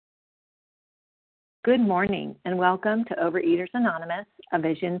Good morning and welcome to Overeaters Anonymous, a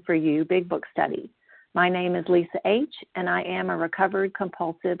Vision for You Big Book Study. My name is Lisa H. and I am a recovered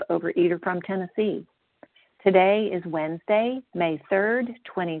compulsive overeater from Tennessee. Today is Wednesday, May 3rd,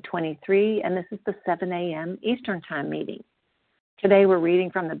 2023, and this is the 7 a.m. Eastern Time meeting. Today we're reading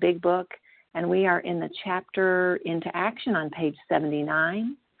from the Big Book and we are in the chapter Into Action on page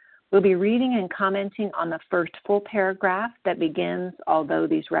 79. We'll be reading and commenting on the first full paragraph that begins, although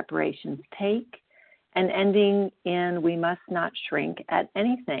these reparations take, and ending in, we must not shrink at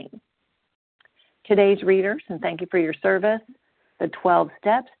anything. Today's readers, and thank you for your service, the 12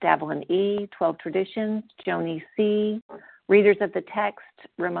 Steps, Davelin E., 12 Traditions, Joni C., readers of the text,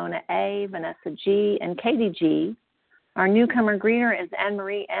 Ramona A., Vanessa G., and Katie G. Our newcomer greeter is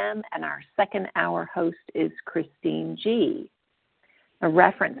Anne-Marie M., and our second hour host is Christine G. The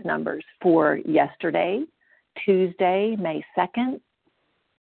reference numbers for yesterday, Tuesday, May 2nd,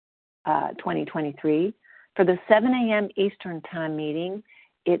 2023. For the 7 a.m. Eastern Time meeting,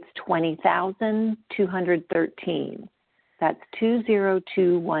 it's 20,213. That's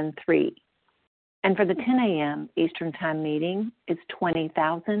 20213. And for the 10 a.m. Eastern Time meeting, it's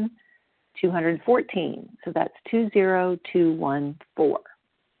 20,214. So that's 20214.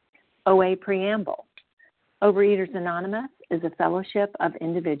 OA Preamble. Overeaters Anonymous is a fellowship of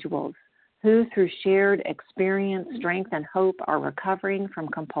individuals who, through shared experience, strength, and hope, are recovering from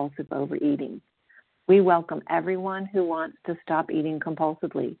compulsive overeating. We welcome everyone who wants to stop eating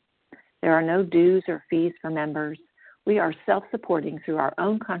compulsively. There are no dues or fees for members. We are self-supporting through our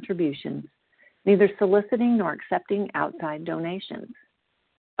own contributions, neither soliciting nor accepting outside donations.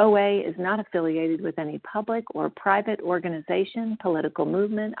 OA is not affiliated with any public or private organization, political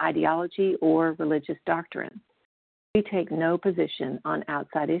movement, ideology, or religious doctrine. We take no position on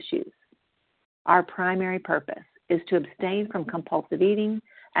outside issues. Our primary purpose is to abstain from compulsive eating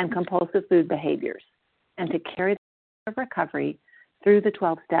and compulsive food behaviors and to carry the recovery through the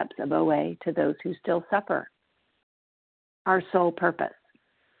 12 steps of OA to those who still suffer. Our sole purpose.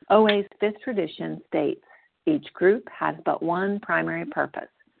 OA's fifth tradition states each group has but one primary purpose,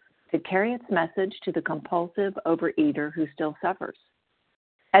 to carry its message to the compulsive overeater who still suffers.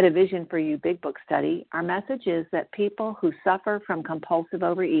 At a Vision for You Big Book Study, our message is that people who suffer from compulsive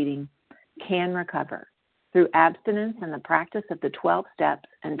overeating can recover through abstinence and the practice of the 12 steps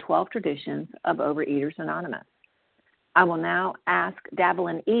and 12 traditions of Overeaters Anonymous. I will now ask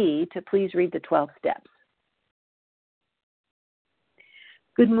Davelin E. to please read the 12 steps.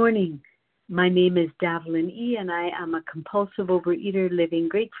 Good morning. My name is Davelin E., and I am a compulsive overeater living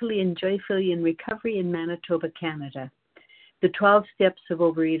gratefully and joyfully in recovery in Manitoba, Canada. The 12 steps of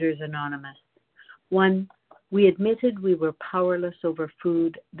Overeaters Anonymous. 1. We admitted we were powerless over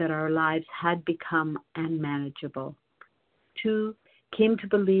food, that our lives had become unmanageable. 2. Came to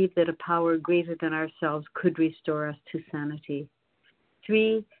believe that a power greater than ourselves could restore us to sanity.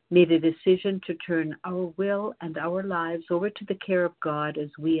 3. Made a decision to turn our will and our lives over to the care of God as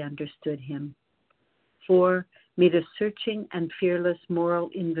we understood Him. 4. Made a searching and fearless moral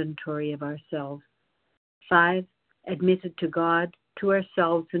inventory of ourselves. 5. Admitted to God, to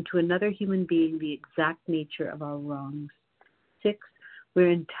ourselves, and to another human being the exact nature of our wrongs. 6.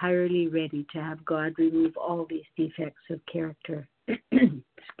 We're entirely ready to have God remove all these defects of character.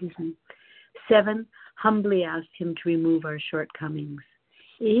 7. Humbly asked Him to remove our shortcomings.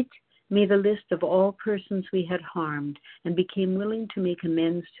 8. Made a list of all persons we had harmed and became willing to make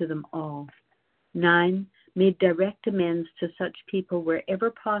amends to them all. 9. Made direct amends to such people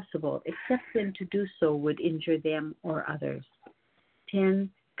wherever possible, except when to do so would injure them or others. 10.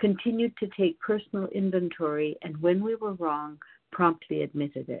 Continued to take personal inventory, and when we were wrong, promptly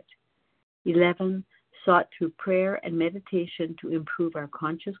admitted it. 11. Sought through prayer and meditation to improve our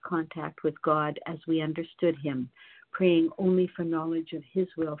conscious contact with God as we understood Him, praying only for knowledge of His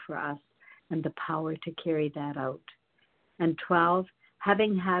will for us and the power to carry that out. And 12.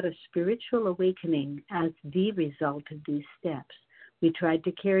 Having had a spiritual awakening as the result of these steps, we tried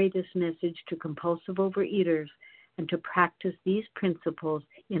to carry this message to compulsive overeaters and to practice these principles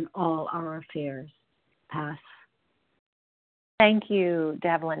in all our affairs. Pass. Thank you,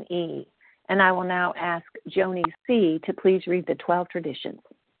 Davelin E. And I will now ask Joni C. to please read the 12 traditions.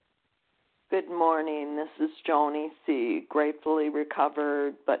 Good morning. This is Joni C., gratefully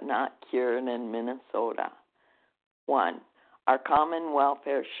recovered but not cured in Minnesota. 1. Our common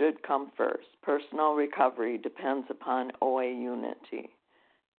welfare should come first. Personal recovery depends upon OA unity.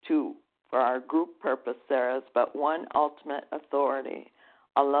 2. For our group purpose, there is but one ultimate authority,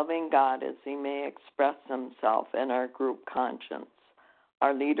 a loving God as He may express Himself in our group conscience.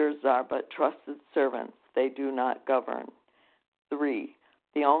 Our leaders are but trusted servants. They do not govern. 3.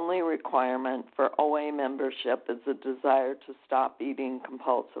 The only requirement for OA membership is a desire to stop eating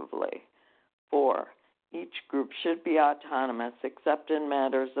compulsively. 4. Each group should be autonomous except in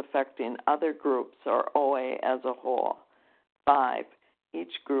matters affecting other groups or OA as a whole. 5.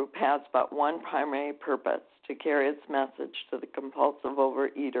 Each group has but one primary purpose, to carry its message to the compulsive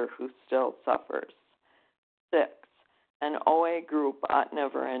overeater who still suffers. 6. An OA group ought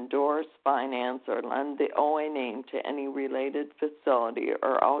never endorse, finance, or lend the OA name to any related facility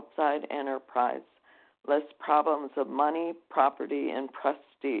or outside enterprise, lest problems of money, property, and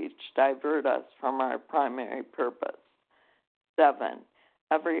prestige divert us from our primary purpose. 7.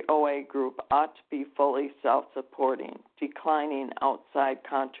 Every OA group ought to be fully self-supporting, declining outside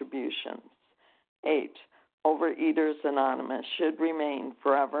contributions. 8. Overeaters Anonymous should remain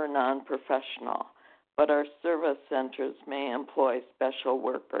forever non-professional, but our service centers may employ special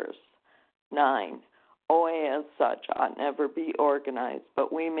workers. 9. OA as such ought never be organized,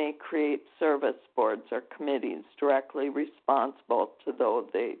 but we may create service boards or committees directly responsible to those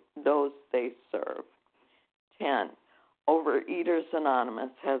they serve. 10. Overeaters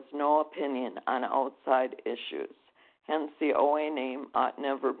Anonymous has no opinion on outside issues. Hence, the OA name ought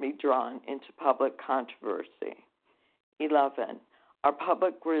never be drawn into public controversy. 11. Our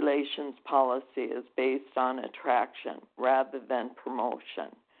public relations policy is based on attraction rather than promotion.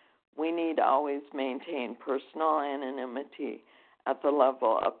 We need always maintain personal anonymity at the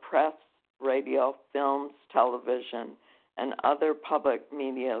level of press, radio, films, television, and other public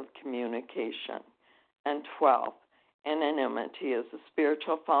media of communication. And 12. Anonymity is the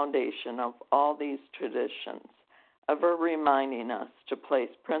spiritual foundation of all these traditions, ever reminding us to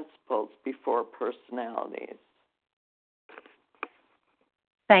place principles before personalities.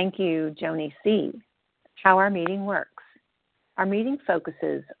 Thank you, Joni C. How our meeting works. Our meeting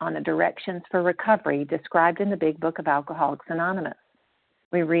focuses on the directions for recovery described in the Big Book of Alcoholics Anonymous.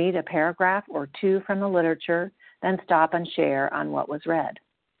 We read a paragraph or two from the literature, then stop and share on what was read.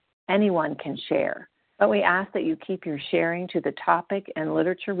 Anyone can share, but we ask that you keep your sharing to the topic and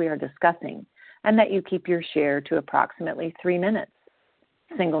literature we are discussing, and that you keep your share to approximately 3 minutes.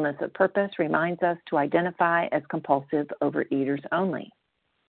 Singleness of purpose reminds us to identify as compulsive overeaters only.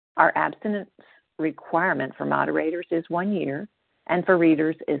 Our abstinence requirement for moderators is 1 year, and for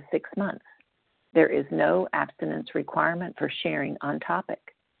readers is 6 months. There is no abstinence requirement for sharing on topic.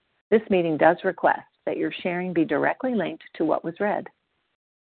 This meeting does request that your sharing be directly linked to what was read.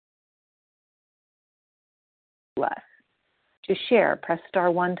 To share, press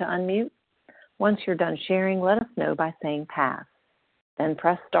star 1 to unmute. Once you're done sharing, let us know by saying pass. Then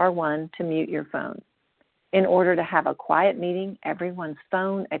press star 1 to mute your phone. In order to have a quiet meeting, everyone's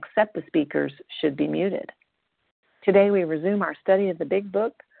phone except the speaker's should be muted. Today we resume our study of the Big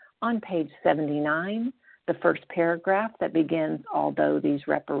Book on page 79, the first paragraph that begins, although these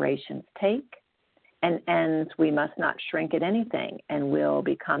reparations take, and ends, we must not shrink at anything, and we'll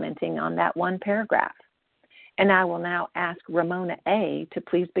be commenting on that one paragraph. And I will now ask Ramona A. to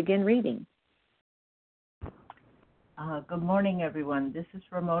please begin reading. Good morning, everyone. This is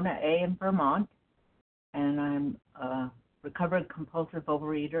Ramona A. in Vermont, and I'm a recovered compulsive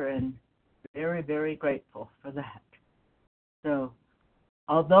overeater and very, very grateful for that. So,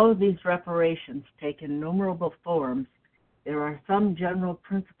 although these reparations take innumerable forms, there are some general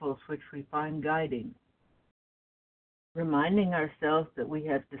principles which we find guiding. Reminding ourselves that we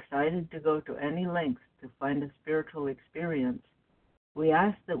have decided to go to any lengths to find a spiritual experience, we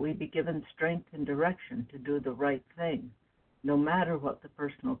ask that we be given strength and direction to do the right thing, no matter what the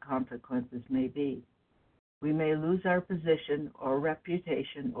personal consequences may be. We may lose our position or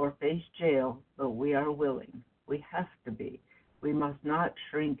reputation or face jail, but we are willing. We have to be. We must not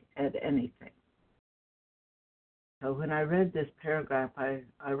shrink at anything. So when I read this paragraph, I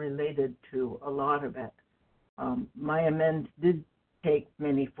related to a lot of it. My amends did take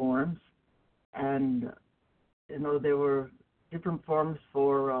many forms, and there were different forms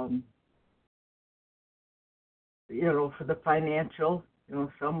for for the financial.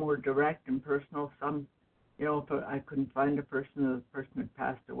 Some were direct and personal. Some, if I couldn't find the person had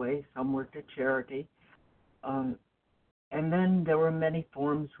passed away. Some were to charity, and then there were many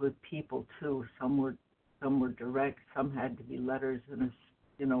forms with people too. Some were direct. Some had to be letters and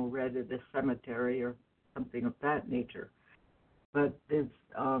read at a cemetery or something of that nature. But this,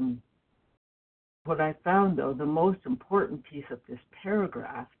 what I found, though, the most important piece of this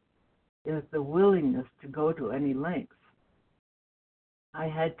paragraph is the willingness to go to any lengths. I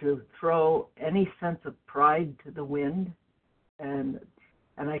had to throw any sense of pride to the wind, and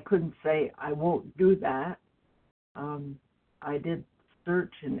I couldn't say, I won't do that. I did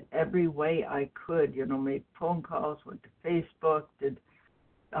search in every way I could, made phone calls, went to Facebook, did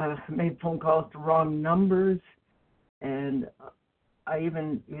made phone calls to wrong numbers, and I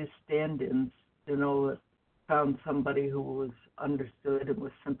even used stand-ins, found somebody who was understood and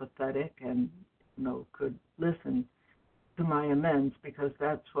was sympathetic and, could listen to my amends, because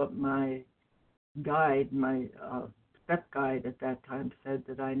that's what my guide, my step guide at that time said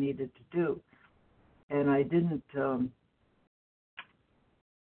that I needed to do. And I didn't,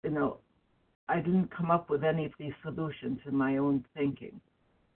 I didn't come up with any of these solutions in my own thinking.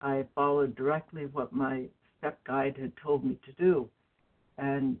 I followed directly what my step guide had told me to do,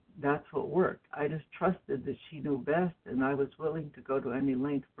 and that's what worked. I just trusted that she knew best, and I was willing to go to any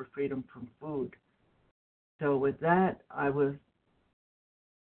length for freedom from food. So with that, that was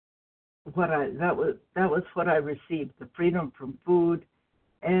what I received: the freedom from food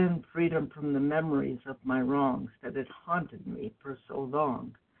and freedom from the memories of my wrongs that had haunted me for so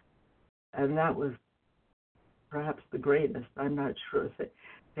long. And that was perhaps the greatest. I'm not sure.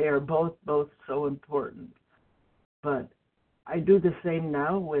 They are both so important. But I do the same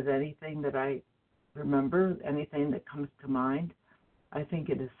now with anything that I remember, anything that comes to mind. I think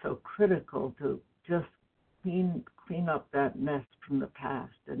it is so critical to just clean up that mess from the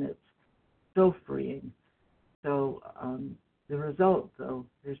past, and it's so freeing. So the result, though,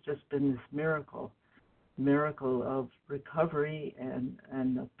 there's just been this miracle of recovery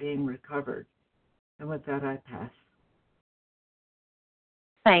and of being recovered. And with that, I pass.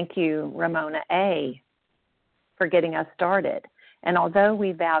 Thank you, Ramona A., for getting us started. And although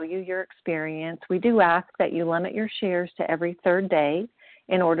we value your experience, we do ask that you limit your shares to every third day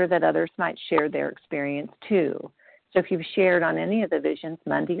in order that others might share their experience too. So if you've shared on any of the visions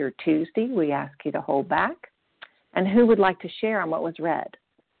Monday or Tuesday, we ask you to hold back. And who would like to share on what was read?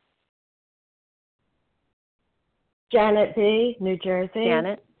 Janet B., New Jersey.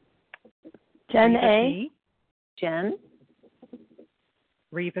 Janet. Jen Reba A. P. Jen.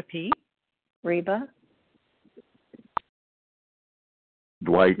 Reba P. Reba.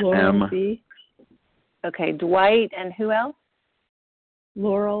 Dwight Laurel M. B. Okay, Dwight, and who else?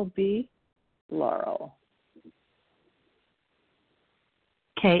 Laurel B. Laurel.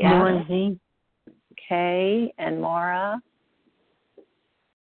 K. Maura Z. Kay and Maura.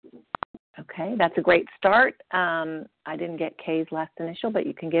 Okay, that's a great start. I didn't get Kay's last initial, but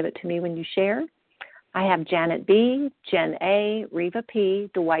you can give it to me when you share. I have Janet B., Jen A., Reva P.,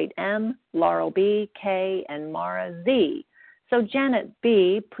 Dwight M., Laurel B., Kay, and Maura Z. So Janet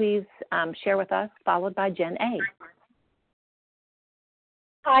B., please share with us, followed by Jen A.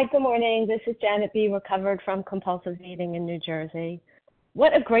 Hi, good morning. This is Janet B., recovered from compulsive eating in New Jersey.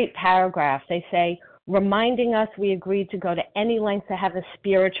 What a great paragraph. They say, reminding us we agreed to go to any length to have a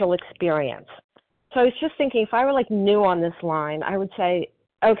spiritual experience. So I was just thinking, if I were new on this line, I would say,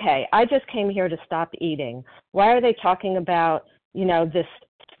 okay, I just came here to stop eating. Why are they talking about, this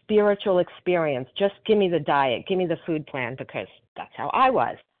spiritual experience? Just give me the diet, give me the food plan, because that's how I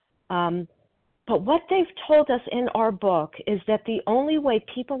was. But what they've told us in our book is that the only way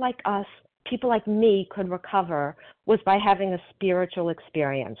people like us, people like me, could recover was by having a spiritual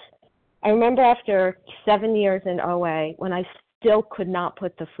experience. I remember after 7 years in OA, when I still could not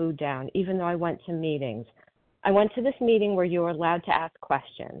put the food down, even though I went to meetings. I went to this meeting where you were allowed to ask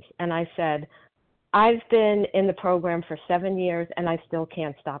questions, and I said, I've been in the program for 7 years, and I still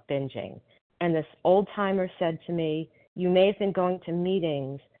can't stop binging. And this old-timer said to me, you may have been going to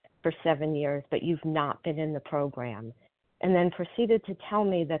meetings for 7 years, but you've not been in the program. And then proceeded to tell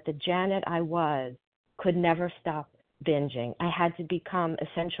me that the Janet I was could never stop binging. I had to become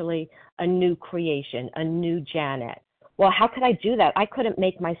essentially a new creation, a new Janet. Well, how could I do that? I couldn't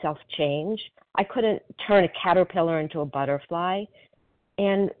make myself change. I couldn't turn a caterpillar into a butterfly.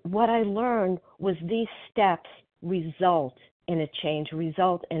 And what I learned was these steps result in a change,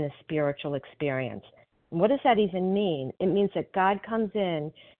 result in a spiritual experience. And what does that even mean? It means that God comes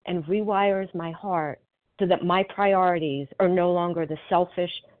in and rewires my heart so that my priorities are no longer the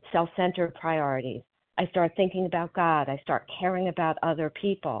selfish, self-centered priorities. I start thinking about God. I start caring about other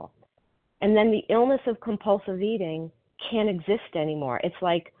people. And then the illness of compulsive eating can't exist anymore. It's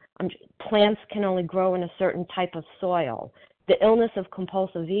like plants can only grow in a certain type of soil. The illness of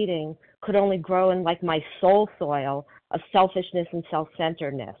compulsive eating could only grow in my soul soil of selfishness and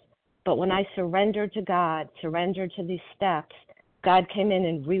self-centeredness. But when I surrendered to God, surrendered to these steps, God came in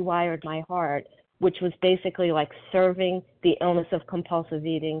and rewired my heart, which was basically like serving the illness of compulsive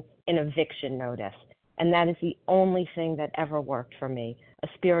eating an eviction notice. And that is the only thing that ever worked for me, a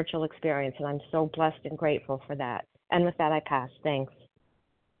spiritual experience. And I'm so blessed and grateful for that. And with that, I pass. Thanks.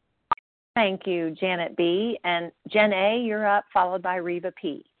 Thank you, Janet B. And Jen A., you're up, followed by Reva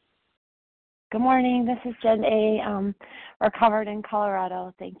P. Good morning. This is Jen A. Recovered in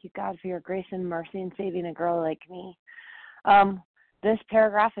Colorado. Thank you, God, for your grace and mercy in saving a girl like me. This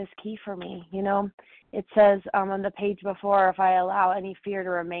paragraph is key for me. You know, it says on the page before, if I allow any fear to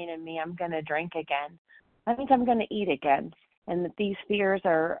remain in me, I'm going to drink again. That means I'm going to eat again. And that these fears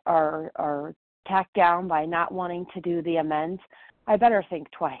are tacked down by not wanting to do the amends. I better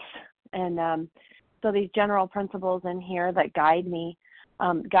think twice. And so these general principles in here that guide me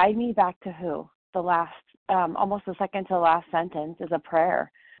back to who? The last, almost the second to last sentence is a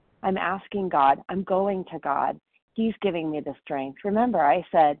prayer. I'm asking God. I'm going to God. He's giving me the strength. Remember, I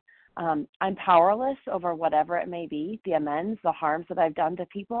said I'm powerless over whatever it may be, the amends, the harms that I've done to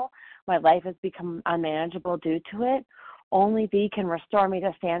people. My life has become unmanageable due to it. Only Thee can restore me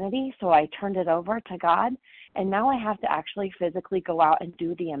to sanity, so I turned it over to God, and now I have to actually physically go out and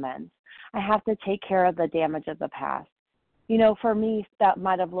do the amends. I have to take care of the damage of the past. You know, for me, that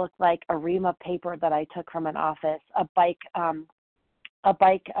might have looked like a ream of paper that I took from an office, a bike,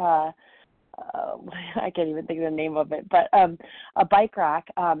 I can't even think of the name of it, but a bike rack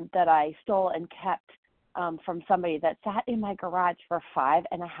that I stole and kept from somebody that sat in my garage for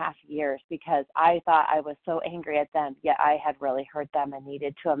 5.5 years because I thought I was so angry at them, yet I had really hurt them and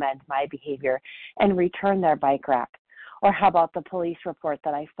needed to amend my behavior and return their bike rack. Or how about the police report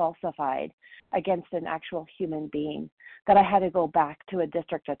that I falsified against an actual human being, that I had to go back to a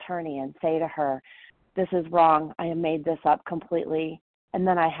district attorney and say to her, this is wrong, I have made this up completely, and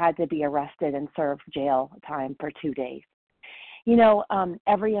then I had to be arrested and serve jail time for 2 days. You know,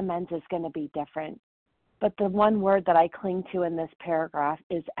 every amends is going to be different, but the one word that I cling to in this paragraph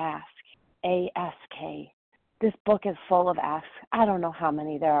is ask, A-S-K. This book is full of asks. I don't know how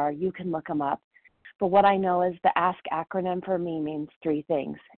many there are. You can look them up. But what I know is the ASK acronym for me means 3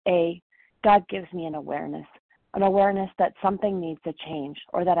 things. A, God gives me an awareness that something needs to change,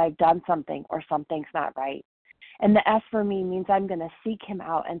 or that I've done something or something's not right. And the S for me means I'm going to seek Him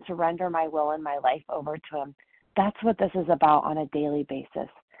out and surrender my will and my life over to Him. That's what this is about on a daily basis.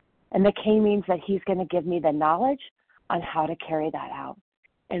 And the K means that He's going to give me the knowledge on how to carry that out.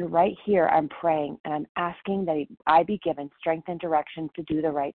 And right here, I'm praying and I'm asking that I be given strength and direction to do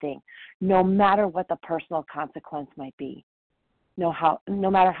the right thing, no matter what the personal consequence might be. No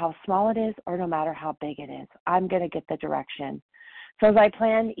matter how small it is or no matter how big it is, I'm going to get the direction. So as I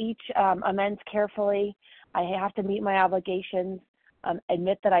plan each amends carefully, I have to meet my obligations,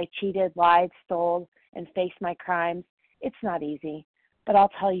 admit that I cheated, lied, stole, and face my crimes. It's not easy, but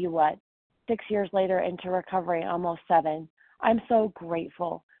I'll tell you what, 6 years later into recovery, almost 7, I'm so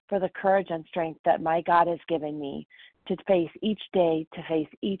grateful for the courage and strength that my God has given me to face each day, to face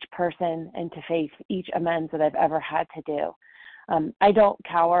each person, and to face each amends that I've ever had to do. I don't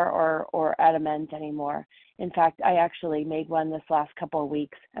cower or add amends anymore. In fact, I actually made one this last couple of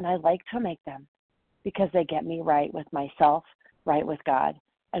weeks, and I like to make them because they get me right with myself, right with God,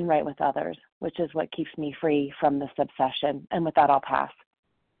 and right with others, which is what keeps me free from this obsession. And with that, I'll pass.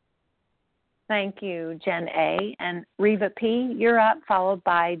 Thank you, Jen A. And Reva P., you're up, followed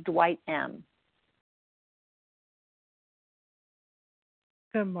by Dwight M.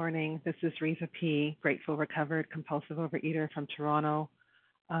 Good morning. This is Reva P., grateful, recovered, compulsive overeater from Toronto.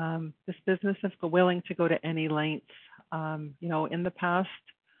 This business of willing to go to any lengths. In the past,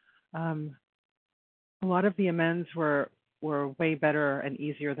 a lot of the amends were way better and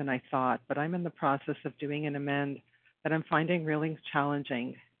easier than I thought, but I'm in the process of doing an amend that I'm finding really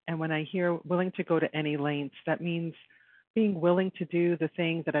challenging. And when I hear willing to go to any lengths, that means being willing to do the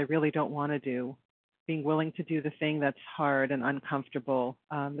thing that I really don't want to do, being willing to do the thing that's hard and uncomfortable.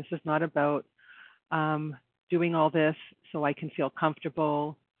 This is not about doing all this so I can feel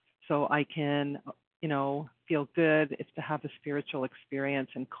comfortable, so I can, feel good. It's to have a spiritual experience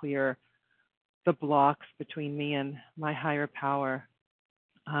and clear the blocks between me and my higher power.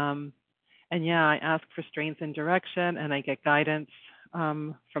 I ask for strength and direction, and I get guidance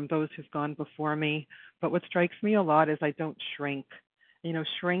from those who've gone before me. But what strikes me a lot is I don't shrink.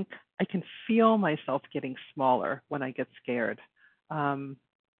 Shrink, I can feel myself getting smaller when I get scared. And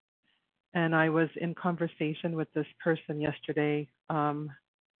I was in conversation with this person yesterday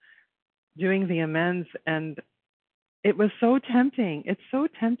doing the amends, and it was so tempting. It's so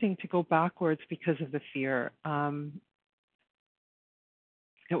tempting to go backwards because of the fear.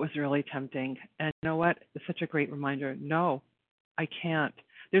 It was really tempting. And you know what? It's such a great reminder. No, I can't.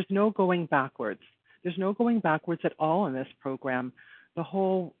 There's no going backwards. There's no going backwards at all in this program. The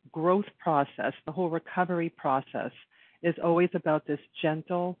whole growth process, the whole recovery process is always about this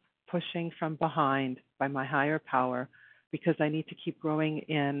gentle pushing from behind by my higher power, because I need to keep growing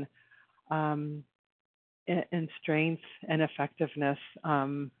in strength and effectiveness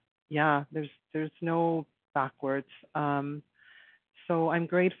yeah, there's no backwards. So I'm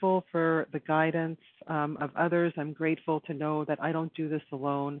grateful for the guidance of others. I'm grateful to know that I don't do this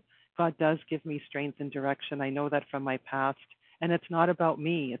alone. God does give me strength and direction. I know that from my past. And it's not about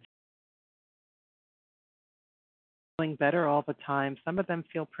me. It's feeling better all the time. Some of them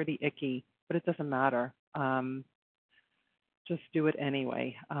feel pretty icky, but it doesn't matter. Just do it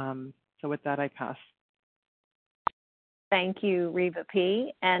anyway. So with that, I pass. Thank you, Reva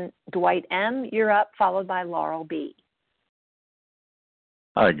P. And Dwight M., you're up, followed by Laurel B.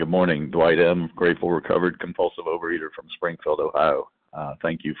 Hi, good morning. Dwight M., grateful, recovered, compulsive overeater from Springfield, Ohio.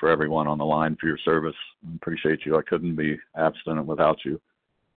 Thank you for everyone on the line for your service. I appreciate you. I couldn't be abstinent without you.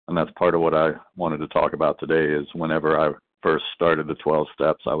 And that's part of what I wanted to talk about today is whenever I first started the 12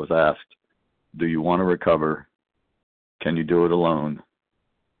 steps, I was asked, do you want to recover? Can you do it alone?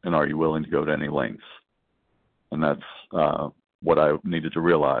 And are you willing to go to any lengths? And that's what I needed to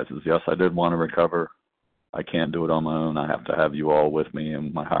realize is, yes, I did want to recover. I can't do it on my own. I have to have you all with me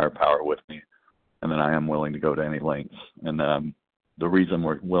and my higher power with me. And then I am willing to go to any lengths. And the reason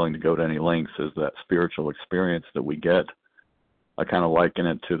we're willing to go to any lengths is that spiritual experience that we get. I kind of liken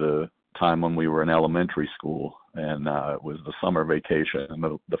it to the time when we were in elementary school, and it was the summer vacation, and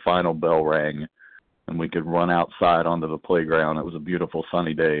the final bell rang, and we could run outside onto the playground. It was a beautiful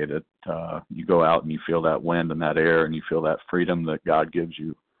sunny day that you go out and you feel that wind and that air, and you feel that freedom that God gives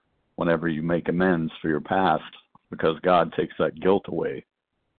you whenever you make amends for your past, because God takes that guilt away,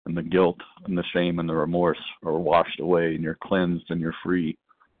 and the guilt and the shame and the remorse are washed away, and you're cleansed and you're free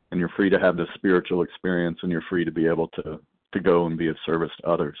to have this spiritual experience, and you're free to be able to go and be of service to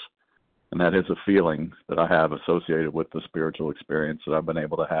others. And that is a feeling that I have associated with the spiritual experience that I've been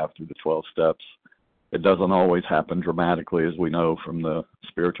able to have through the 12 steps. It doesn't always happen dramatically, as we know from the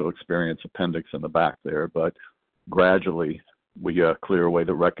spiritual experience appendix in the back there, but gradually we clear away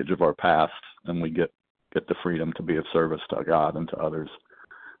the wreckage of our past, and we get the freedom to be of service to God and to others.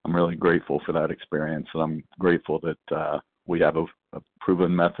 I'm really grateful for that experience, and I'm grateful that we have a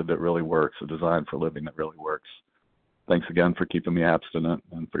proven method that really works, a design for living that really works. Thanks again for keeping me abstinent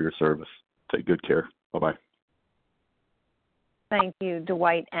and for your service. Take good care. Bye-bye. Thank you,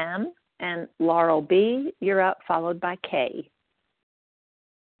 Dwight M. And Laurel B., you're up, followed by Kay.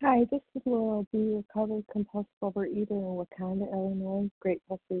 Hi, this is Laurel B., recovered compulsive overeater in Wakanda, Illinois.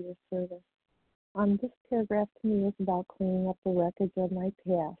 Grateful for your service. This paragraph to me is about cleaning up the wreckage of my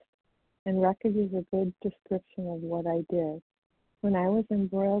past, and wreckage is a good description of what I did. When I was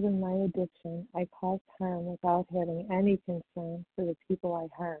embroiled in my addiction, I caused harm without having any concern for the people I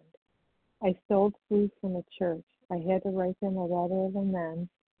harmed. I stole food from a church. I had to write them a letter of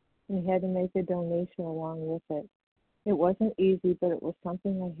amends and had to make a donation along with it. It wasn't easy, but it was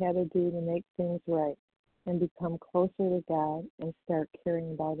something I had to do to make things right and become closer to God and start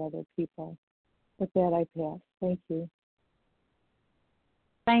caring about other people. With that, I pass. Thank you.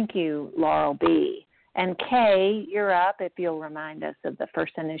 Thank you, Laurel B. And Kay, you're up if you'll remind us of the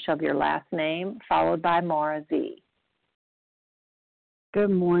first initial of your last name, followed by Maura Z. Good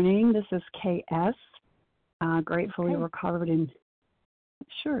morning. This is KS. Gratefully recovered in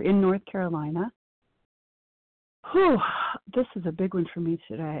North Carolina. Whew, this is a big one for me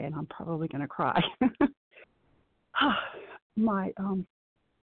today, and I'm probably going to cry. My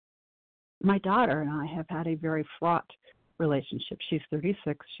daughter and I have had a very fraught relationship. She's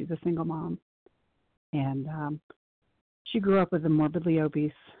 36. She's a single mom. And she grew up with a morbidly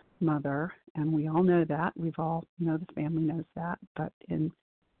obese mother, and we all know that. We've all, the family knows that. But in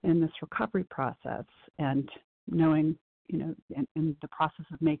this recovery process and knowing, in the process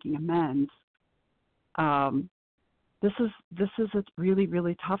of making amends, this is a really,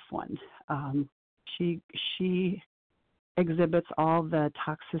 really tough one. She exhibits all the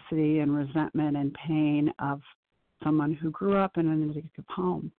toxicity and resentment and pain of someone who grew up in an addictive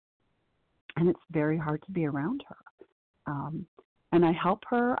home. And it's very hard to be around her. And I help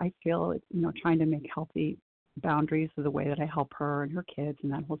her. I feel, trying to make healthy boundaries of the way that I help her and her kids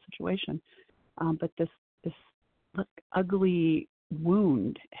and that whole situation. But this ugly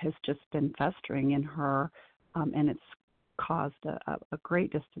wound has just been festering in her, and it's caused a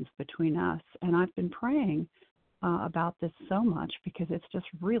great distance between us. And I've been praying about this so much because it's just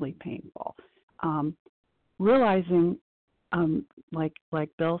really painful. Realizing, like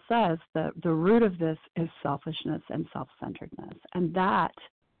Bill says, the root of this is selfishness and self-centeredness. And that,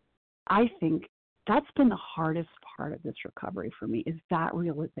 I think, that's been the hardest part of this recovery for me, is that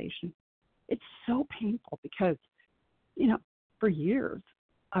realization. It's so painful because, for years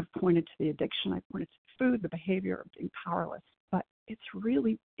I've pointed to the addiction, I've pointed to food, the behavior of being powerless, but it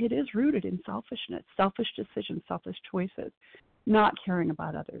is rooted in selfishness, selfish decisions, selfish choices, not caring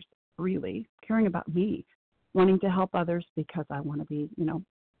about others. freely, caring about me, wanting to help others because I want to be,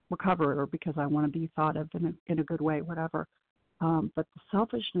 recovered, or because I want to be thought of in a good way, whatever. But the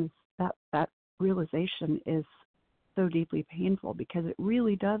selfishness, that realization is so deeply painful, because it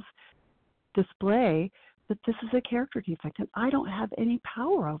really does display that this is a character defect and I don't have any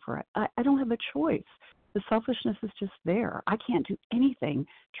power over it. I don't have a choice. The selfishness is just there. I can't do anything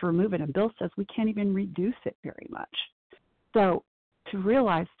to remove it. And Bill says we can't even reduce it very much. So to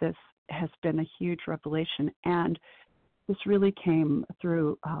realize this has been a huge revelation. And this really came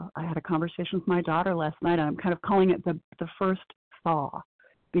through, I had a conversation with my daughter last night, and I'm kind of calling it the first thaw,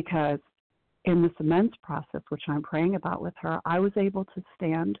 because in this amends process, which I'm praying about with her, I was able to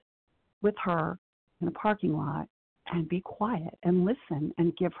stand with her in a parking lot and be quiet and listen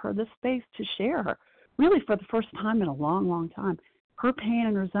and give her the space to share, really for the first time in a long, long time, her pain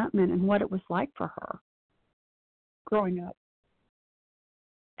and resentment and what it was like for her growing up.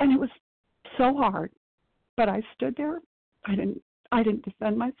 And it was so hard, but I stood there. I didn't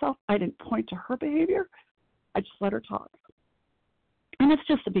defend myself. I didn't point to her behavior. I just let her talk. And it's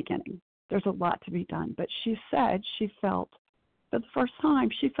just the beginning. There's a lot to be done. But she said she felt, for the first time,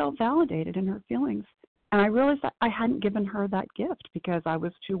 she felt validated in her feelings. And I realized that I hadn't given her that gift because I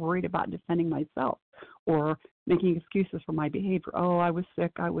was too worried about defending myself or making excuses for my behavior. Oh, I was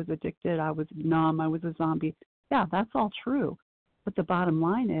sick, I was addicted, I was numb, I was a zombie. Yeah, that's all true. But the bottom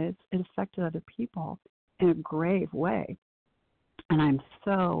line is it affected other people in a grave way. And I'm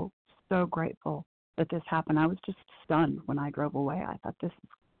so, so grateful that this happened. I was just stunned when I drove away. I thought, this is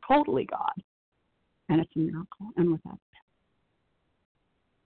totally God. And it's a miracle. And with that,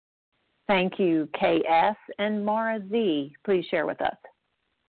 thank you, KS. And Mara Z, please share with us.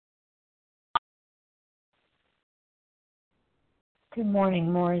 Good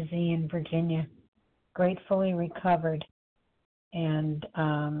morning, Maura Z in Virginia. Gratefully recovered and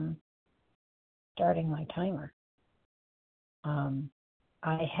starting my timer.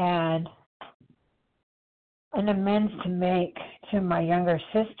 I had an amends to make to my younger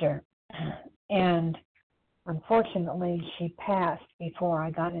sister, and unfortunately she passed before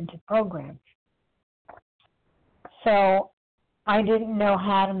I got into program. So I didn't know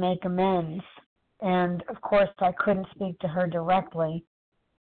how to make amends. And, of course, I couldn't speak to her directly.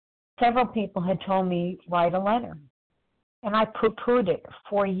 Several people had told me, write a letter. And I poo-pooed it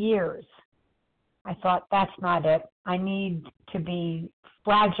for years. I thought, that's not it. I need to be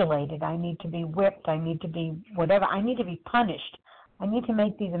flagellated. I need to be whipped. I need to be whatever. I need to be punished. I need to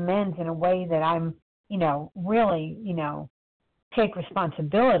make these amends in a way that I'm, really, take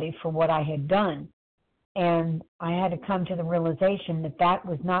responsibility for what I had done. And I had to come to the realization that that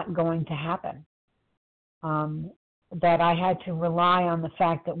was not going to happen. That I had to rely on the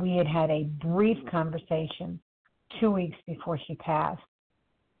fact that we had had a brief conversation 2 weeks before she passed,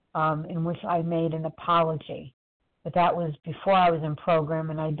 in which I made an apology. But that was before I was in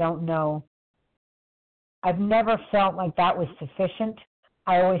program, and I don't know. I've never felt like that was sufficient.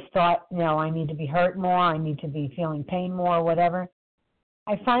 I always thought, I need to be hurt more, I need to be feeling pain more, or whatever.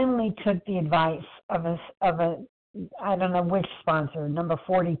 I finally took the advice of a I don't know which sponsor, number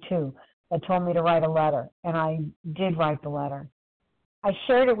 42, that told me to write a letter, and I did write the letter. I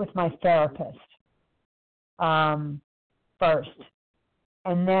shared it with my therapist first,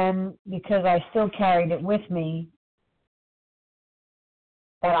 and then because I still carried it with me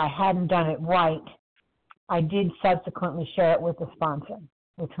that I hadn't done it right, I did subsequently share it with the sponsor,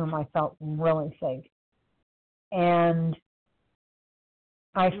 with whom I felt really safe. And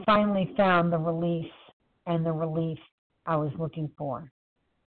I finally found the release and the relief I was looking for.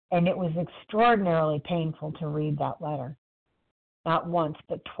 And it was extraordinarily painful to read that letter, not once,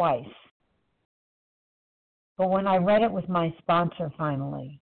 but twice. But when I read it with my sponsor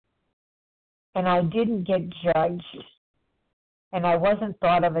finally, and I didn't get judged, and I wasn't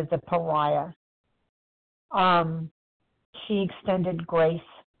thought of as a pariah, she extended grace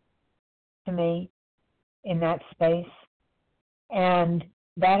to me in that space. And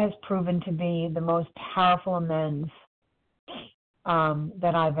that has proven to be the most powerful amends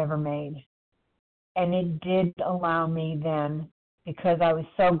that I've ever made. And it did allow me then, because I was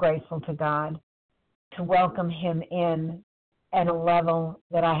so grateful to God, to welcome him in at a level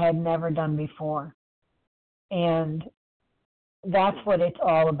that I had never done before. And that's what it's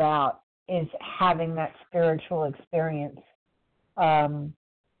all about, is having that spiritual experience.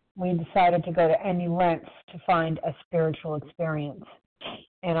 We decided to go to any lengths to find a spiritual experience.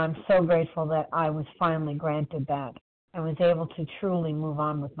 And I'm so grateful that I was finally granted that and was able to truly move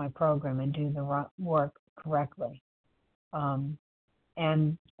on with my program and do the work correctly. And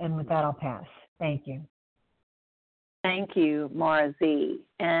with that, I'll pass. Thank you. Thank you, Maura Z.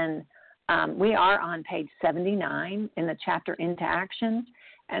 And we are on page 79 in the chapter Into Action,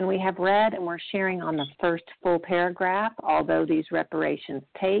 and we have read and we're sharing on the first full paragraph. Although these reparations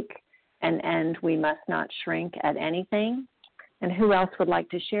take an end, we must not shrink at anything. And who else would like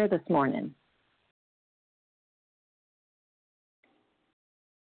to share this morning?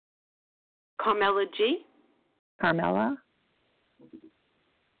 Carmela G. Carmela?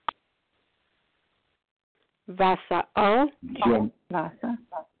 Vasa O. Vasa.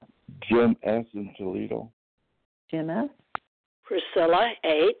 Jim S. in Toledo. Jim S. Priscilla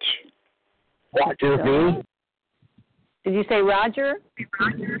H. Roger V. Did you say Roger?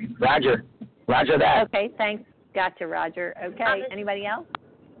 Roger. Roger that. Okay, thanks. Gotcha, Roger. Okay, anybody else?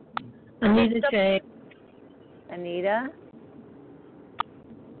 Anita J. Anita?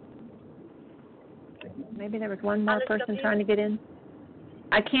 Maybe there was one more person trying to get in.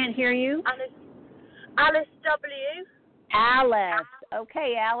 I can't hear you. Alice W. Alice.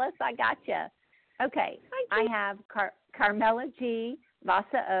 Okay, Alice, I got you. Okay, I have Carmela G,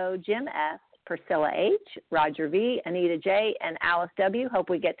 Vasa O, Jim S, Priscilla H, Roger V, Anita J, and Alice W. Hope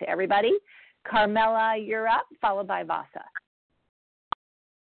we get to everybody. Carmela, you're up, followed by Vasa.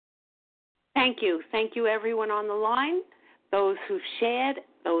 Thank you. Thank you, everyone on the line, those who've shared,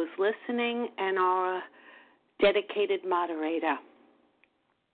 those listening, and our dedicated moderator.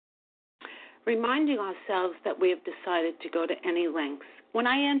 Reminding ourselves that we have decided to go to any lengths. When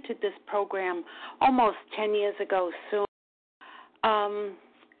I entered this program almost 10 years ago soon,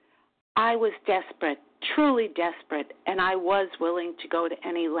 I was desperate, truly desperate, and I was willing to go to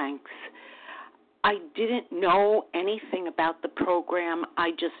any lengths. I didn't know anything about the program.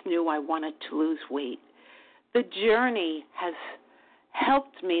 I just knew I wanted to lose weight. The journey has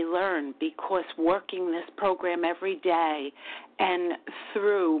helped me learn because working this program every day and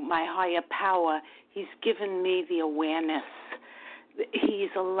through my higher power, he's given me the awareness. He's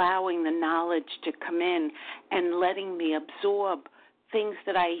allowing the knowledge to come in and letting me absorb things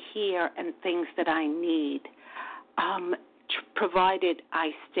that I hear and things that I need, provided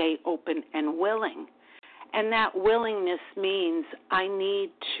I stay open and willing. And that willingness means I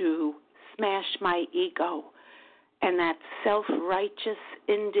need to smash my ego. And that self-righteous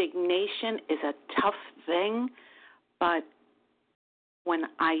indignation is a tough thing, but when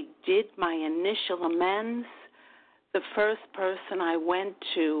I did my initial amends, the first person I went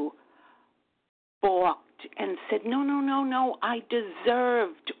to balked and said, no, I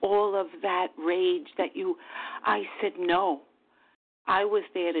deserved all of that rage that you, I said, no, I was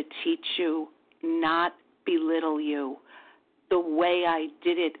there to teach you, not belittle you. The way I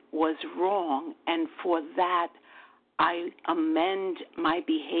did it was wrong, and for that, I amend my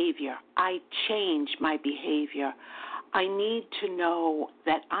behavior. I change my behavior. I need to know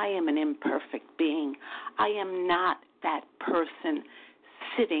that I am an imperfect being. I am not that person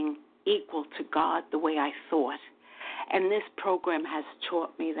sitting equal to God the way I thought. And this program has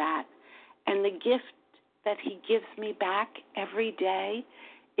taught me that. And the gift that he gives me back every day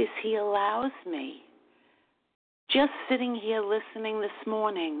is he allows me. Just sitting here listening this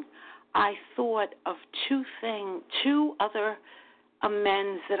morning, I thought of two other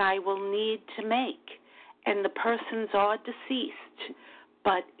amends that I will need to make. And the persons are deceased,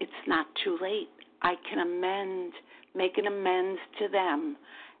 but it's not too late. I can make an amends to them,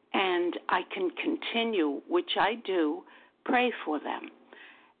 and I can continue, which I do, pray for them.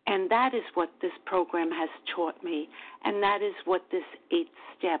 And that is what this program has taught me, and that is what this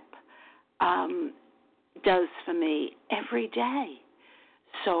 8-step does for me every day.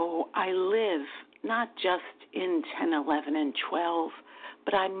 So I live not just in 10, 11, and 12,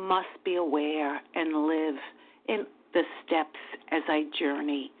 but I must be aware and live in the steps as I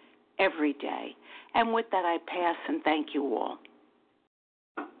journey every day. And with that, I pass, and thank you all.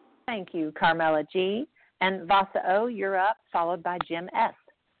 Thank you, Carmela G. And Vasa O, you're up, followed by Jim S.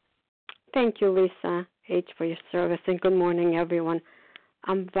 Thank you, Lisa H., for your service, and good morning, everyone.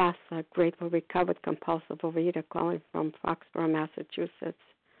 I'm Vasa, grateful, recovered, compulsive overeater, calling from Foxborough, Massachusetts.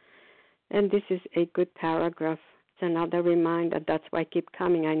 And this is a good paragraph. It's another reminder. That's why I keep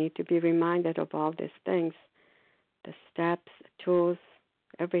coming. I need to be reminded of all these things, the steps, the tools,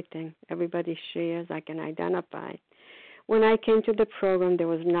 everything. Everybody shares. I can identify. When I came to the program, there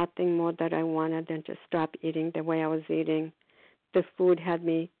was nothing more that I wanted than to stop eating the way I was eating. The food had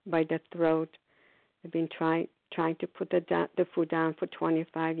me by the throat. I've been trying to put the food down for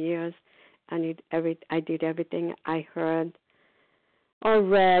 25 years. I did everything I heard or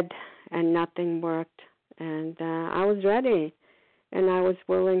read, and nothing worked. And I was ready, and I was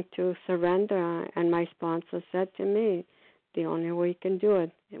willing to surrender. And my sponsor said to me, the only way you can do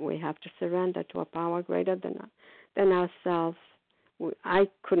it, we have to surrender to a power greater than ourselves. I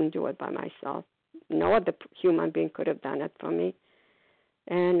couldn't do it by myself. No other human being could have done it for me.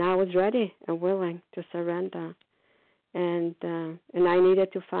 And I was ready and willing to surrender. And I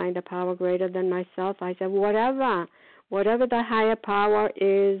needed to find a power greater than myself. I said, whatever the higher power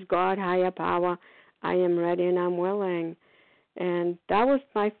is, God, higher power, I am ready and I'm willing. And that was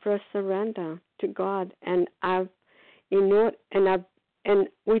my first surrender to God. And and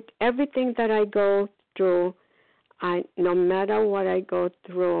with everything that I go through, no matter what I go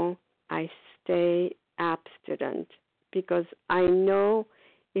through, I stay abstinent, because I know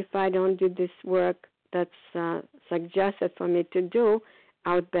if I don't do this work that's suggested for me to do,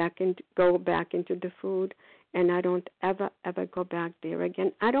 I'll go back into the food, and I don't ever go back there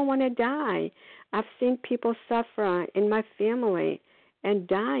again. I don't want to die. I've seen people suffer in my family and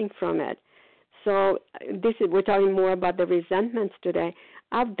dying from it. So we're talking more about the resentments today.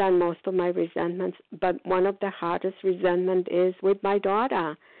 I've done most of my resentments, but one of the hardest resentment is with my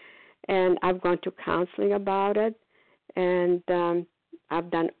daughter. And I've gone to counseling about it, and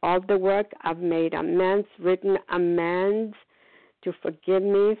I've done all the work. I've made amends, written amends to forgive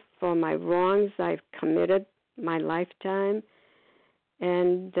me for my wrongs I've committed my lifetime.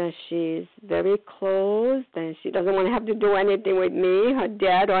 And she's very closed, and she doesn't want to have to do anything with me, her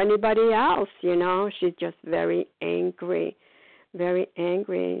dad, or anybody else, She's just very angry, very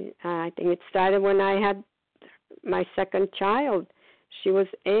angry. I think it started when I had my second child. She was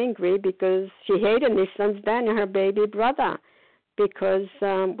angry because she hated me since then, her baby brother, because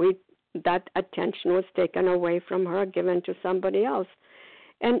that attention was taken away from her, given to somebody else.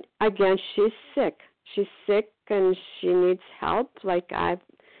 And again, she's sick. She's sick and she needs help, like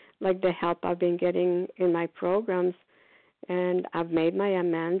the help I've been getting in my programs. And I've made my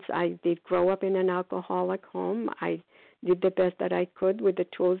amends. I did grow up in an alcoholic home. I did the best that I could with the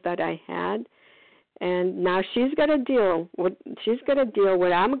tools that I had. And now she's got to deal with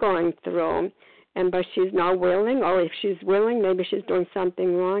what I'm going through. But she's not willing, or if she's willing, maybe she's doing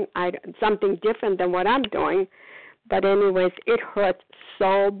something wrong, something different than what I'm doing. But anyways, it hurts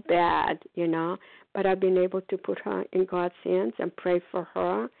so bad, But I've been able to put her in God's hands and pray for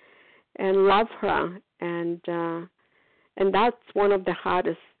her and love her. And that's one of the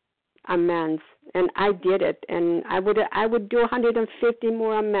hardest amends. And I did it. And I would do 150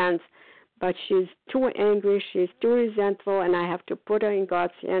 more amends. But she's too angry, she's too resentful, and I have to put her in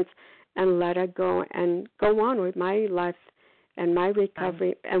God's hands and let her go and go on with my life and my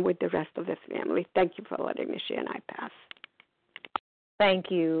recovery and with the rest of the family. Thank you for letting me share, and I pass.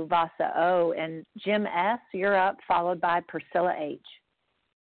 Thank you, Vasa O. And Jim S., you're up, followed by Priscilla H.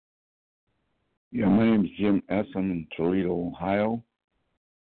 Yeah, my name is Jim S. I'm in Toledo, Ohio.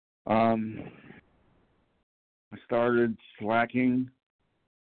 I started slacking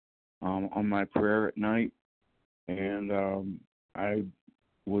on my prayer at night, and I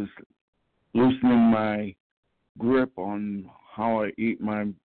was loosening my grip on how I eat my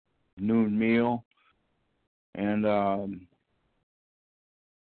noon meal, and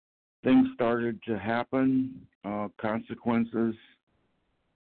things started to happen, consequences,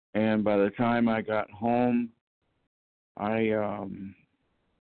 and by the time I got home, I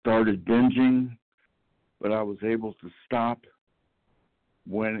started binging, but I was able to stop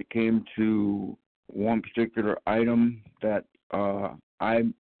when it came to one particular item that I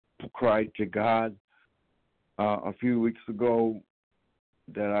cried to God a few weeks ago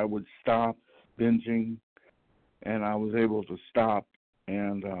that I would stop binging, and I was able to stop.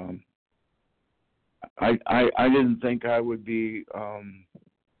 And I didn't think I would be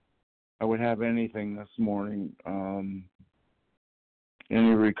I would have anything this morning,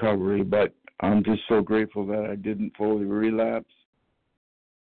 any recovery, but I'm just so grateful that I didn't fully relapse.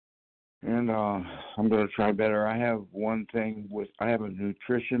 And I'm going to try better. I have one thing I have a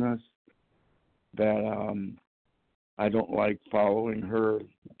nutritionist that I don't like following her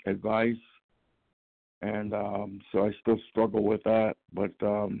advice, and so I still struggle with that. But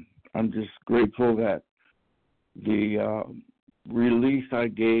I'm just grateful that the release I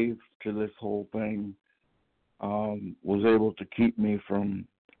gave to this whole thing was able to keep me from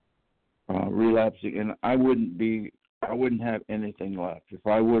relapsing, and I wouldn't have anything left if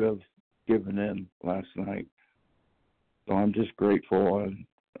I would have given in last night. So I'm just grateful, and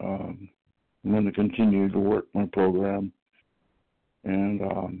I'm going to continue to work my program, and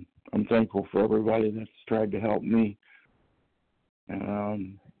I'm thankful for everybody that's tried to help me,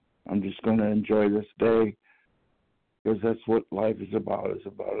 and I'm just going to enjoy this day, because that's what life is about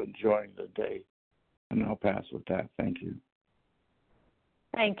enjoying the day. And I'll pass with that. Thank you.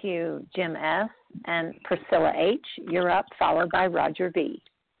 Thank you, Jim S. And Priscilla H., you're up, followed by Roger V.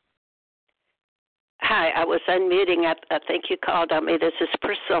 Hi, I was unmuting. I think you called on me. This is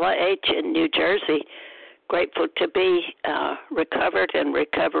Priscilla H. in New Jersey. Grateful to be recovered and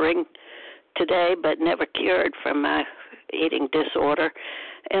recovering today, but never cured from my eating disorder.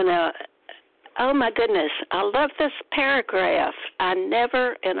 And oh my goodness, I love this paragraph. I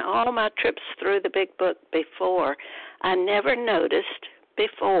never, in all my trips through the big book before, I never noticed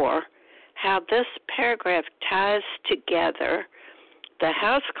before how this paragraph ties together the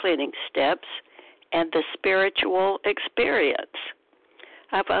house cleaning steps and the spiritual experience.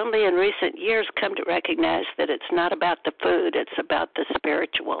 I've only in recent years come to recognize that it's not about the food, it's about the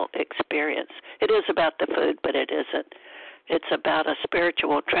spiritual experience. It is about the food, but it isn't. It's about a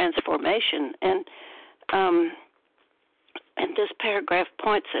spiritual transformation, and this paragraph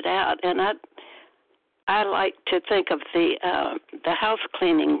points it out. And I like to think of the house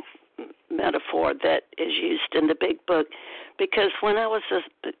cleaning metaphor that is used in the big book, because when I was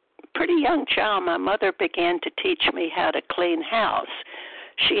a pretty young child, my mother began to teach me how to clean house.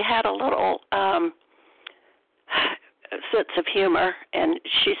 She had a little sense of humor, and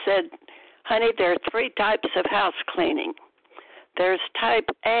she said, "Honey, there are 3 types of house cleaning. There's type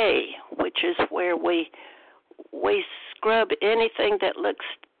A, which is where we scrub anything that looks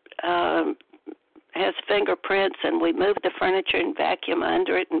has fingerprints, and we move the furniture and vacuum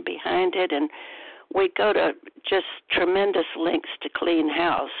under it and behind it, and we go to just tremendous lengths to clean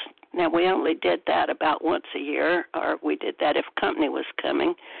house. Now, we only did that about once a year, or we did that if company was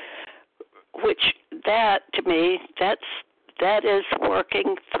coming, which that, to me, that is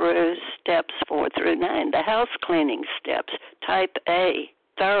working through steps 4 through 9, the house cleaning steps, type A,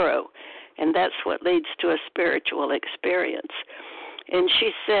 thorough, and that's what leads to a spiritual experience." And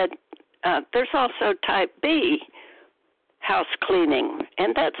she said, there's also type B, house cleaning,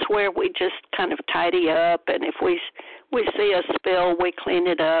 and that's where we just kind of tidy up, and if we see a spill, we clean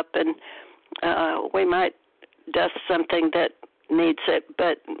it up, and we might dust something that needs it,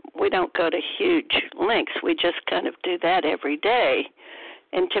 but we don't go to huge lengths. We just kind of do that every day.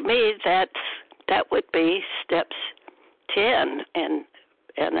 And to me, that would be steps 10 and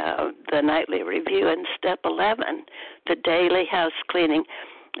the nightly review, and step 11, the daily house cleaning.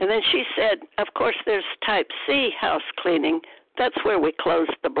 And then she said, of course, there's type C, house cleaning. That's where we close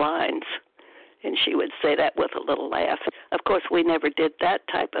the blinds. And she would say that with a little laugh. Of course, we never did that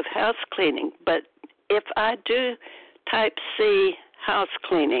type of house cleaning. But if I do type C, house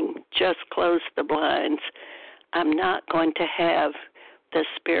cleaning, just close the blinds, I'm not going to have the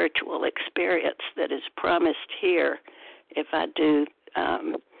spiritual experience that is promised here if I do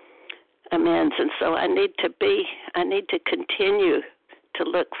amends. And so I need to continue to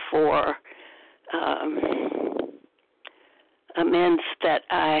look for amends that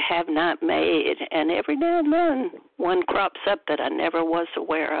I have not made, and every now and then one crops up that I never was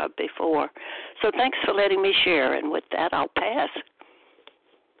aware of before. So thanks for letting me share, and with that, I'll pass.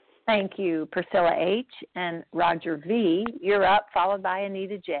 Thank you, Priscilla H. And Roger V., you're up, followed by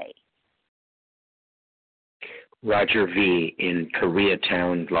Anita J. Roger V. in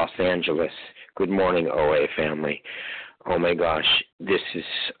Koreatown, Los Angeles. Good morning, OA family. Oh my gosh, this is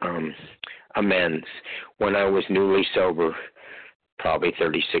amends. When I was newly sober, probably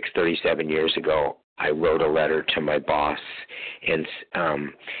 36, 37 years ago, I wrote a letter to my boss, and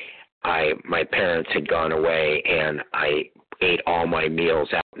my parents had gone away, and I ate all my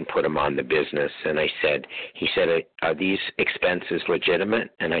meals out and put them on the business. And he said, are these expenses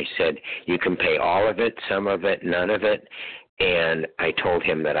legitimate? And I said, you can pay all of it, some of it, none of it. And I told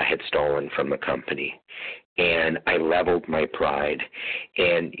him that I had stolen from the company. And I leveled my pride.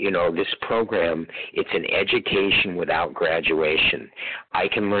 And, this program, it's an education without graduation. I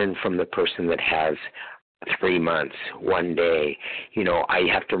can learn from the person that has 3 months, 1 day. I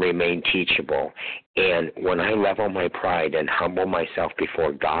have to remain teachable. And when I level my pride and humble myself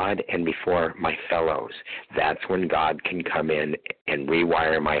before God and before my fellows, that's when God can come in and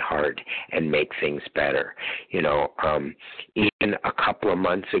rewire my heart and make things better. Even a couple of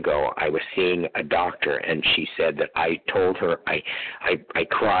months ago, I was seeing a doctor, and she said that I told her, I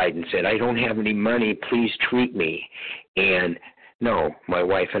cried and said, I don't have any money, please treat me. And no, my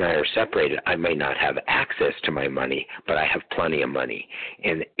wife and I are separated. I may not have access to my money, but I have plenty of money,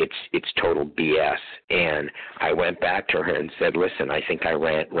 and it's total BS. And I went back to her and said, listen, I think I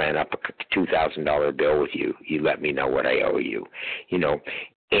ran up a $2,000 bill with you. You let me know what I owe you,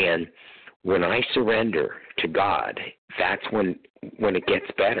 And when I surrender to God, that's when it gets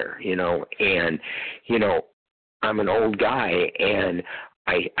better, And, I'm an old guy, and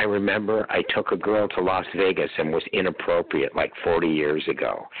I remember I took a girl to Las Vegas and was inappropriate like 40 years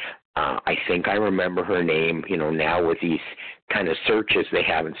ago. I think I remember her name. Now with these kind of searches they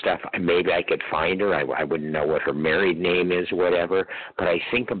have and stuff, maybe I could find her. I wouldn't know what her married name is or whatever, but I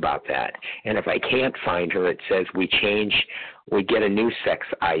think about that. And if I can't find her, it says we get a new sex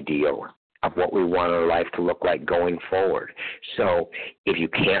ideal of what we want our life to look like going forward. So if you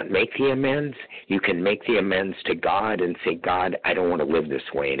can't make the amends, you can make the amends to God and say, God, I don't want to live this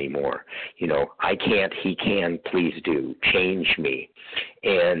way anymore. I can't, he can, please do. Change me.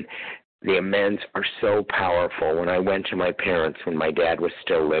 And the amends are so powerful. When I went to my parents when my dad was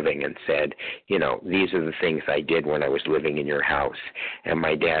still living and said, these are the things I did when I was living in your house. And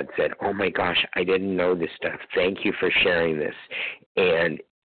my dad said, oh my gosh, I didn't know this stuff. Thank you for sharing this. And,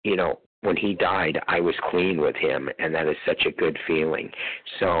 when he died, I was clean with him, and that is such a good feeling.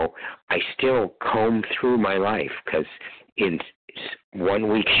 So I still comb through my life because in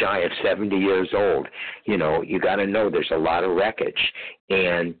 1 week shy of 70 years old, you got to know there's a lot of wreckage.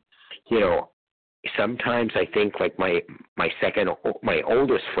 And, sometimes I think like my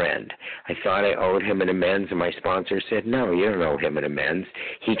oldest friend, I thought I owed him an amends, and my sponsor said, no, you don't owe him an amends.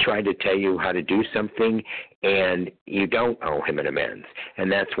 He tried to tell you how to do something, and you don't owe him an amends.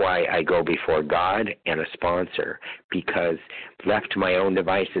 And that's why I go before God and a sponsor, because left to my own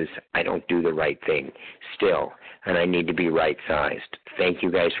devices, I don't do the right thing still, and I need to be right-sized. Thank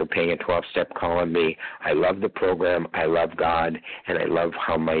you guys for paying a 12-step call on me. I love the program. I love God, and I love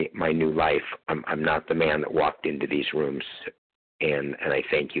how my new life, I'm not the man that walked into these rooms, and I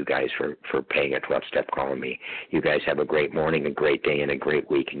thank you guys for paying a 12-step call on me. You guys have a great morning, a great day, and a great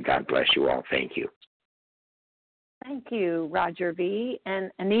week, and God bless you all. Thank you. Thank you, Roger V.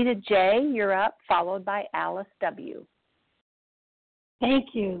 And Anita J., you're up, followed by Alice W.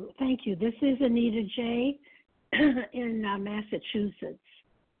 Thank you. This is Anita J. in Massachusetts.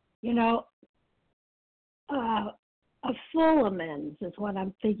 A full amends is what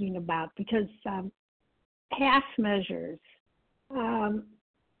I'm thinking about, because half measures.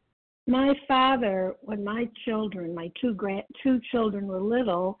 My father, when my two children were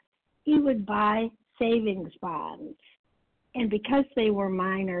little, he would buy savings bonds, and because they were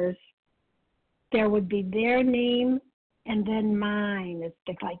minors, there would be their name and then mine as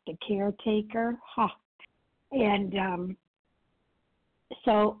like the caretaker. And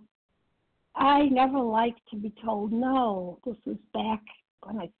so I never liked to be told no. This was back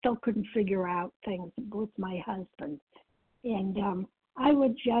when I still couldn't figure out things with my husband. And I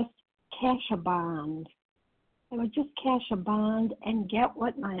would just cash a bond. I would just cash a bond and get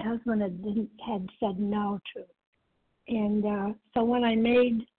what my husband had said no to. And so when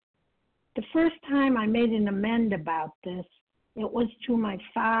the first time I made an amend about this, it was to my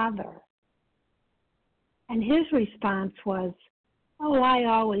father. And his response was, oh, I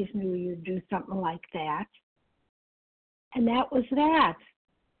always knew you'd do something like that. And that was that.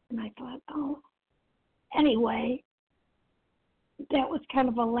 And I thought, oh, anyway, that was kind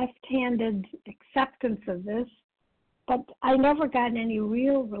of a left-handed acceptance of this, but I never got any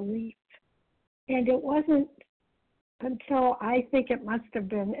real relief. And it wasn't until I think it must have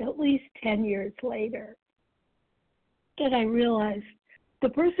been at least 10 years later that I realized the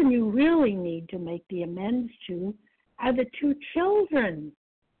person you really need to make the amends to are the two children.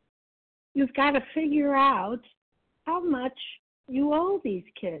 You've got to figure out how much you owe these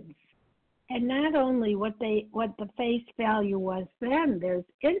kids. And not only what the face value was then, there's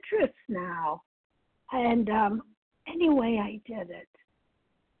interest now. And anyway, I did it.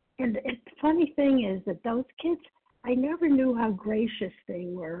 And the funny thing is that those kids, I never knew how gracious they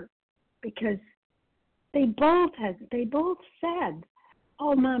were, because they both said,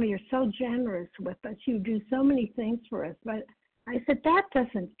 oh, Mommy, you're so generous with us. You do so many things for us. But I said, that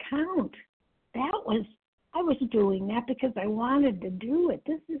doesn't count. I was doing that because I wanted to do it.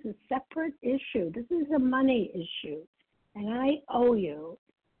 This is a separate issue. This is a money issue, and I owe you.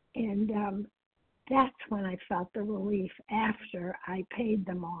 And that's when I felt the relief after I paid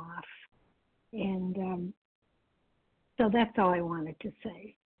them off. And so that's all I wanted to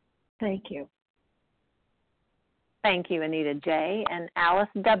say. Thank you. Thank you, Anita J. And Alice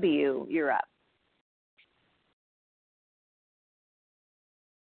W., you're up.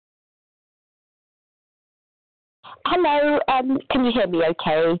 Hello, can you hear me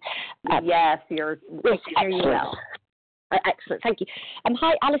okay? Yes, we can hear you well. Excellent, thank you.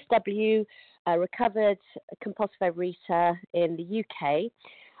 Hi, Alice W., recovered compulsive overeater in the UK,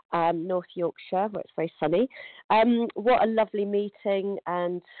 North Yorkshire, where it's very sunny. What a lovely meeting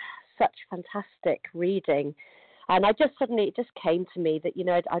and such fantastic reading. And it just came to me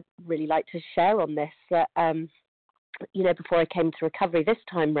that, I'd really like to share on this, that, before I came to recovery this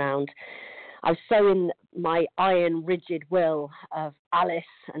time round, I was so in my iron, rigid will of Alice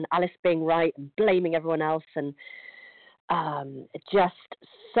and Alice being right and blaming everyone else, and just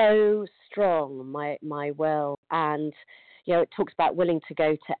so strong, my will. And, you know, it talks about willing to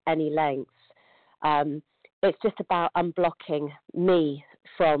go to any lengths. It's just about unblocking me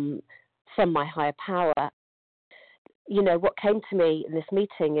from my higher power. You know, what came to me in this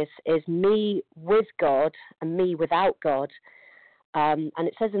meeting is me with God and me without God. And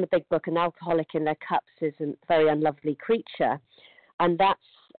it says in the big book, an alcoholic in their cups is a very unlovely creature. And that's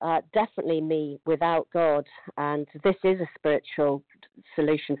definitely me without God. And this is a spiritual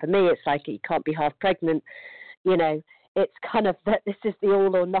solution for me. It's like you can't be half pregnant. You know, it's kind of that this is the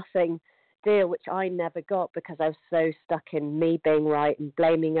all or nothing deal, which I never got because I was so stuck in me being right and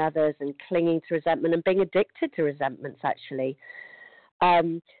blaming others and clinging to resentment and being addicted to resentments, actually.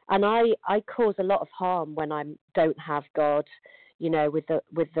 And I cause a lot of harm when I don't have God, you know, with all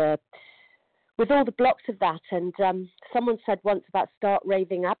the blocks of that. And someone said once about start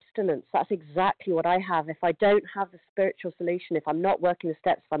raving abstinence. That's exactly what I have. If I don't have the spiritual solution, if I'm not working the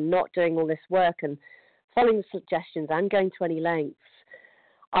steps, if I'm not doing all this work and following the suggestions and going to any lengths,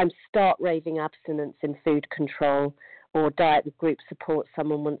 I'm start raving abstinence in food control or diet with group support,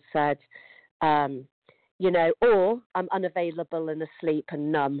 someone once said, you know, or I'm unavailable and asleep and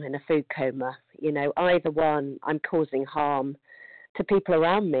numb in a food coma. You know, either one, I'm causing harm to people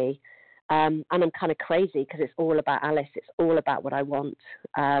around me. And I'm kind of crazy because it's all about Alice. It's all about what I want.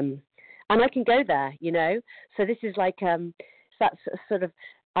 And I can go there, you know. So this is like, that's sort of,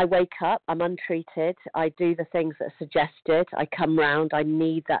 I wake up, I'm untreated, I do the things that are suggested, I come round, I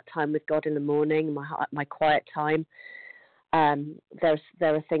need that time with God in the morning, my quiet time. There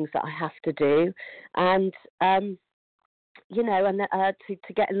are things that I have to do, and you know, and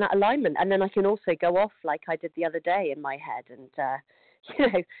to get in that alignment, and then I can also go off like I did the other day in my head, and you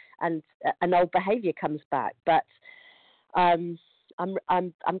know, and an old behaviour comes back. But I'm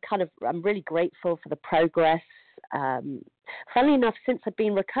really grateful for the progress. Funnily enough, since I've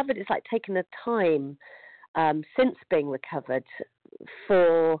been recovered, it's like taking the time since being recovered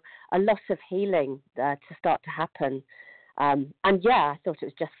for a lot of healing to start to happen. And yeah, I thought it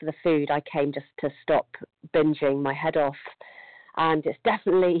was just for the food. I came just to stop binging my head off. And it's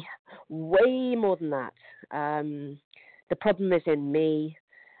definitely way more than that. The problem is in me.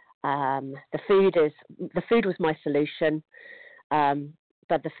 The food was my solution.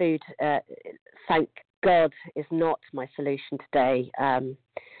 But the food, thank God, is not my solution today.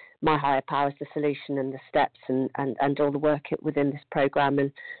 My higher power is the solution, and the steps and all the work within this program.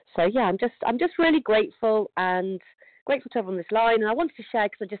 And so yeah, I'm just really grateful and grateful to have on this line. And I wanted to share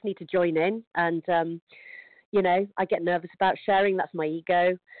because I just need to join in. And you know, I get nervous about sharing. That's my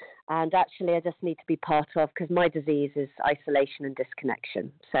ego. And actually, I just need to be part of, because my disease is isolation and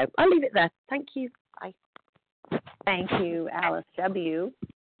disconnection. So I'll leave it there. Thank you. Bye. Thank you, Alice W.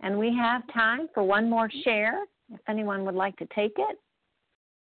 And we have time for one more share, if anyone would like to take it.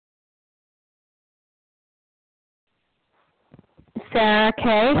 Sarah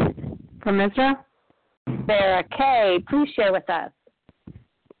K. from Israel. Sarah K., please share with us.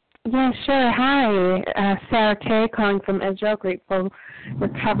 Yeah, sure. Hi, Sarah K. calling from Israel, grateful,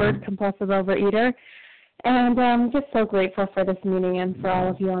 recovered, compulsive overeater. And I'm just so grateful for this meeting and for all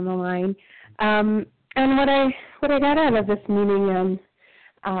of you on the line. And what I got out of this meeting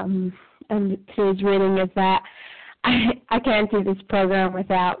and today's reading is that I can't do this program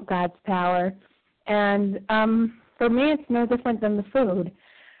without God's power. And for me, it's no different than the food.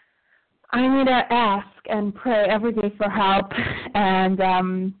 I need to ask and pray every day for help.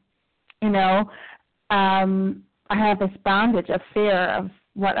 And, you know, I have this bondage of fear of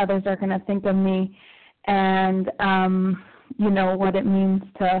what others are going to think of me and, you know, what it means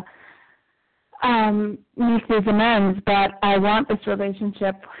to make these amends. But I want this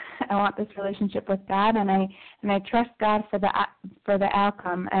relationship. I want this relationship with God, and I trust God for the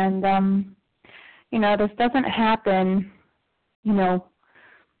outcome. And you know, this doesn't happen, you know,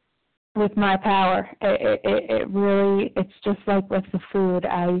 with my power. It really, it's just like with the food.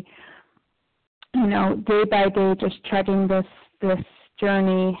 I, you know, day by day, just treading this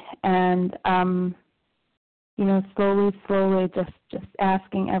journey, and you know, slowly, just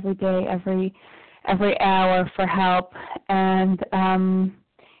asking every day, every hour for help, and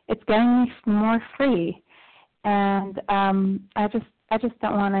it's getting me more free. And I just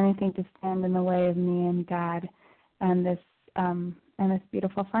don't want anything to stand in the way of me and God and this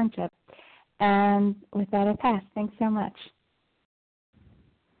beautiful friendship. And with that, I pass. Thanks so much.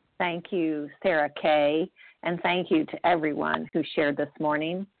 Thank you, Sarah K., and thank you to everyone who shared this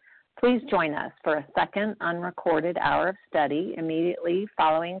morning. Please join us for a second unrecorded hour of study immediately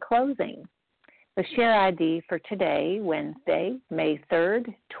following closing. The share ID for today, Wednesday, May 3rd,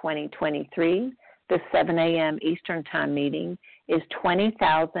 2023, the 7 a.m. Eastern Time meeting is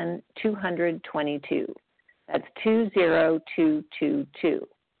 20,222. That's 20222.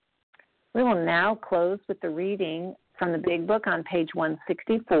 We will now close with the reading from the Big Book on page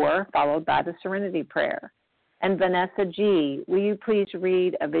 164, followed by the Serenity Prayer. And Vanessa G., will you please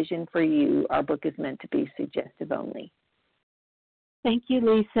read A Vision for You? Our book is meant to be suggestive only. Thank you,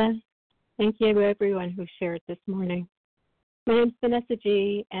 Lisa. Thank you, everyone who shared this morning. My name is Vanessa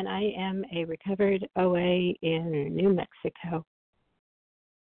G., and I am a recovered OA in New Mexico.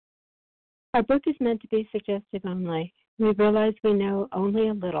 Our book is meant to be suggestive only. We realize we know only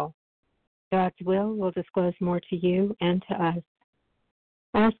a little. God's will disclose more to you and to us.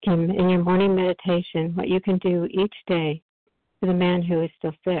 Ask Him in your morning meditation what you can do each day for the man who is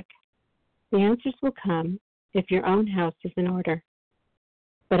still sick. The answers will come if your own house is in order.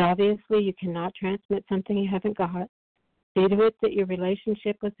 But obviously you cannot transmit something you haven't got. See to it that your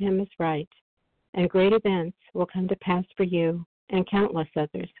relationship with Him is right, and great events will come to pass for you and countless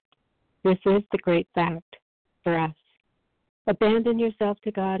others. This is the great fact for us. Abandon yourself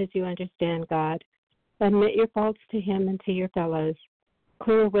to God as you understand God. Admit your faults to Him and to your fellows.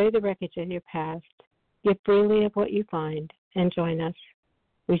 Clear away the wreckage of your past. Give freely of what you find, and join us.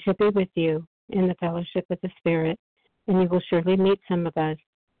 We shall be with you in the fellowship of the Spirit, and you will surely meet some of us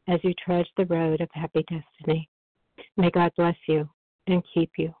as you trudge the road of happy destiny. May God bless you and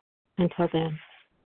keep you. Until then.